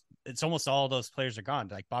it's almost all those players are gone.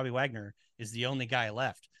 Like Bobby Wagner is the only guy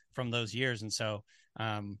left from those years. And so,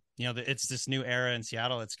 it's this new era in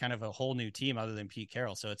Seattle. It's kind of a whole new team other than Pete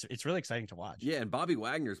Carroll. So it's really exciting to watch. Yeah, and Bobby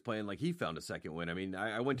Wagner's playing like he found a second win. I mean,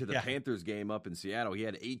 I went to the Panthers game up in Seattle. He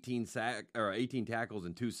had 18 tackles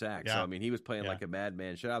and 2 sacks. Yeah. So, I mean, he was playing like a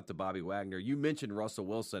madman. Shout out to Bobby Wagner. You mentioned Russell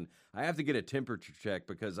Wilson. I have to get a temperature check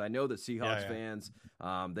because I know that Seahawks fans,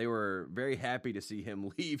 they were very happy to see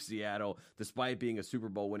him leave Seattle despite being a Super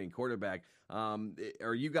Bowl winning quarterback.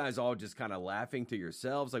 Are you guys all just kind of laughing to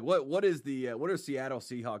yourselves? Like what are Seattle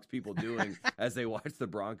Seahawks people doing as they watch the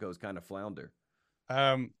Broncos kind of flounder?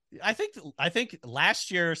 I think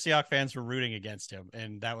last year Seahawks fans were rooting against him,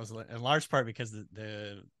 and that was in large part because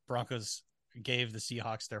the Broncos gave the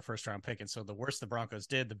Seahawks their first round pick. And so the worse the Broncos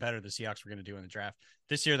did, the better the Seahawks were going to do in the draft.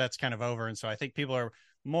 This year, that's kind of over. And so I think people are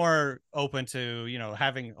more open to,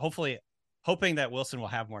 hoping that Wilson will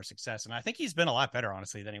have more success. And I think he's been a lot better,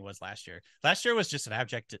 honestly, than he was last year. Last year was just an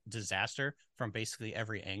abject disaster from basically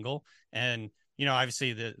every angle. And,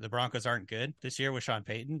 obviously the Broncos aren't good this year with Sean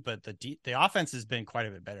Payton, but the offense has been quite a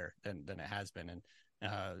bit better than it has been.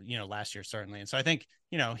 And, last year, certainly. And so I think,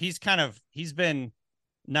 he's been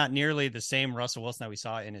not nearly the same Russell Wilson that we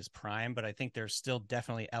saw in his prime, but I think there's still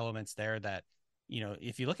definitely elements there that,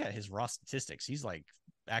 if you look at his raw statistics, he's like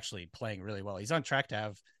actually playing really well. He's on track to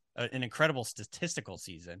have an incredible statistical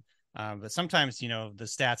season. But sometimes, the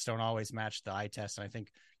stats don't always match the eye test. And I think,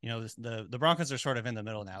 the Broncos are sort of in the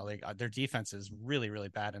middle now. Like their defense is really, really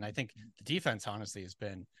bad. And I think the defense honestly has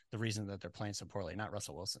been the reason that they're playing so poorly, not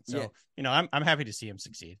Russell Wilson. So, I'm happy to see him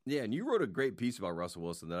succeed. Yeah. And you wrote a great piece about Russell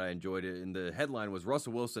Wilson that I enjoyed it. And the headline was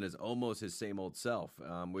Russell Wilson is almost his same old self,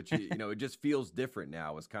 which, it just feels different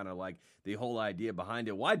now. It's kind of like the whole idea behind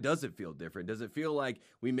it. Why does it feel different? Does it feel like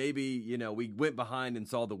we maybe, we went behind and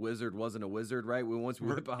saw the wizard wasn't a wizard, right? Once we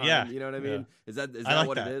went behind, you know what I mean? Is that like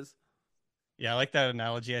what that. it is? Yeah, I like that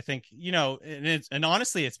analogy. I think, and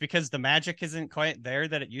honestly, it's because the magic isn't quite there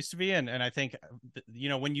that it used to be. And I think,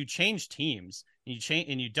 when you change teams,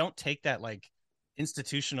 and you don't take that like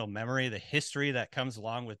institutional memory, the history that comes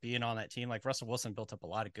along with being on that team, like Russell Wilson built up a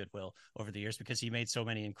lot of goodwill over the years because he made so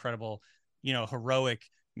many incredible, heroic,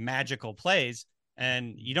 magical plays.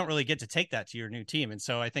 And you don't really get to take that to your new team. And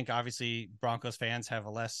so I think obviously Broncos fans have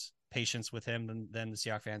a less patience with him than the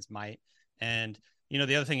Seahawks fans might. And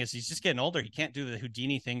the other thing is he's just getting older. He can't do the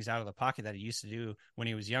Houdini things out of the pocket that he used to do when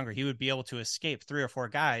he was younger. He would be able to escape 3 or 4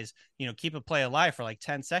 guys, keep a play alive for like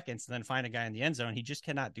 10 seconds and then find a guy in the end zone. He just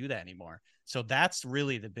cannot do that anymore. So that's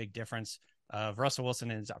really the big difference of Russell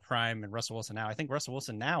Wilson in his prime and Russell Wilson now. I think Russell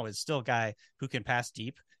Wilson now is still a guy who can pass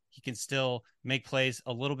deep. He can still make plays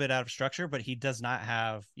a little bit out of structure, but he does not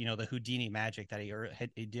have, the Houdini magic that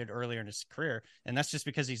he did earlier in his career. And that's just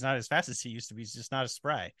because he's not as fast as he used to be. He's just not as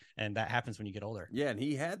spry. And that happens when you get older. Yeah, and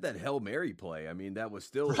he had that Hail Mary play. I mean, that was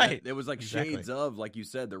still right. It was like shades of, like you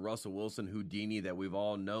said, the Russell Wilson Houdini that we've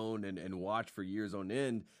all known and watched for years on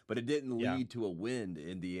end, but it didn't lead to a win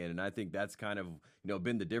in the end. And I think that's kind of,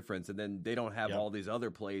 been the difference. And then they don't have all these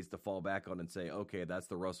other plays to fall back on and say, okay, that's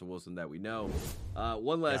the Russell Wilson that we know.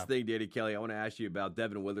 One last thing, Danny Kelly, I want to ask you about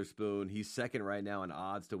Devin Witherspoon. He's second right now in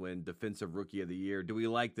odds to win Defensive Rookie of the Year. Do we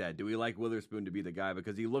like that? Do we like Witherspoon to be the guy?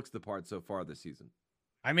 Because he looks the part so far this season.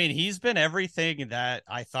 I mean, he's been everything that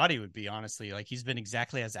I thought he would be, honestly. Like, he's been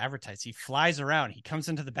exactly as advertised. He flies around. He comes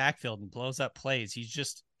into the backfield and blows up plays. He's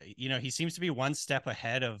just, he seems to be one step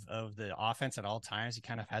ahead of the offense at all times. He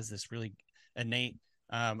kind of has this really innate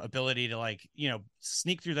ability to,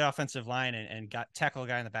 sneak through the offensive line and tackle a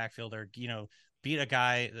guy in the backfield or, beat a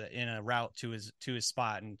guy in a route to his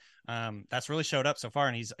spot. And that's really showed up so far.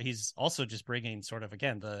 And he's also just bringing sort of,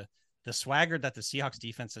 again, the swagger that the Seahawks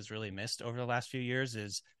defense has really missed over the last few years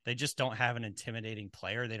is they just don't have an intimidating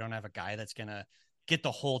player. They don't have a guy that's going to get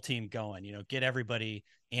the whole team going, get everybody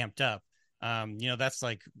amped up. That's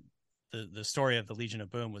like the story of the Legion of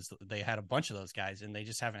Boom was they had a bunch of those guys and they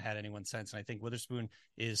just haven't had anyone since. And I think Witherspoon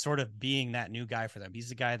is sort of being that new guy for them. He's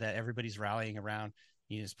the guy that everybody's rallying around.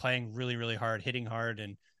 He's playing really, really hard, hitting hard.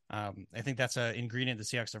 And I think that's an ingredient the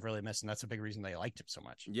Seahawks have really missed, and that's a big reason they liked him so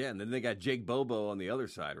much. Yeah, and then they got Jake Bobo on the other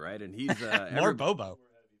side, right? And he's more Bobo.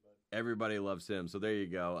 Everybody loves him. So there you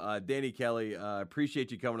go. Danny Kelly,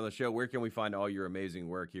 appreciate you coming on the show. Where can we find all your amazing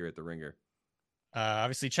work here at The Ringer?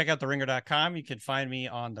 Obviously, check out theringer.com. You can find me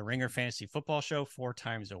on the Ringer Fantasy Football Show 4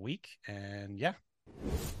 times a week. And yeah.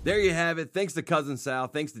 There you have it. Thanks to Cousin Sal.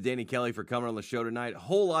 Thanks to Danny Kelly for coming on the show tonight.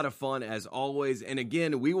 Whole lot of fun as always. And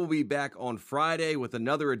again, we will be back on Friday with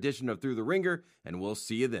another edition of Through the Ringer, and we'll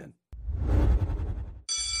see you then.